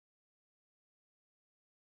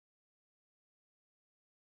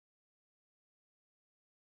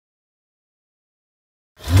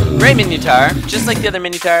Gray Minotaur, just like the other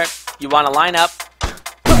Minotaur, you want to line up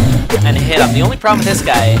and hit him. The only problem with this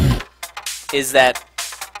guy is that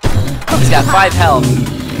he's got 5 health,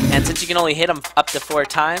 and since you can only hit him up to 4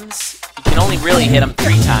 times, you can only really hit him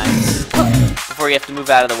 3 times before you have to move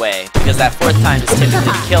out of the way, because that 4th time is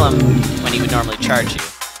typically to kill him when he would normally charge you.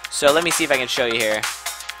 So let me see if I can show you here.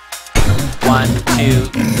 1,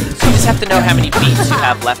 2. So you just have to know how many beats you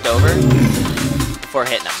have left over before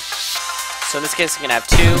hitting him. So in this case, I'm gonna have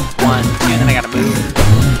 2, 1, 2, then I gotta move.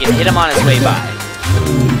 You can hit him on his way by.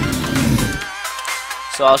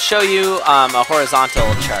 So I'll show you a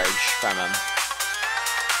horizontal charge from him.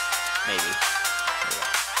 Maybe.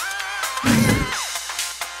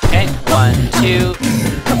 Okay, 1, 2,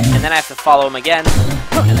 and then I have to follow him again,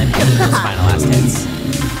 and then hit him with his final last hits.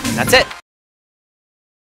 And that's it.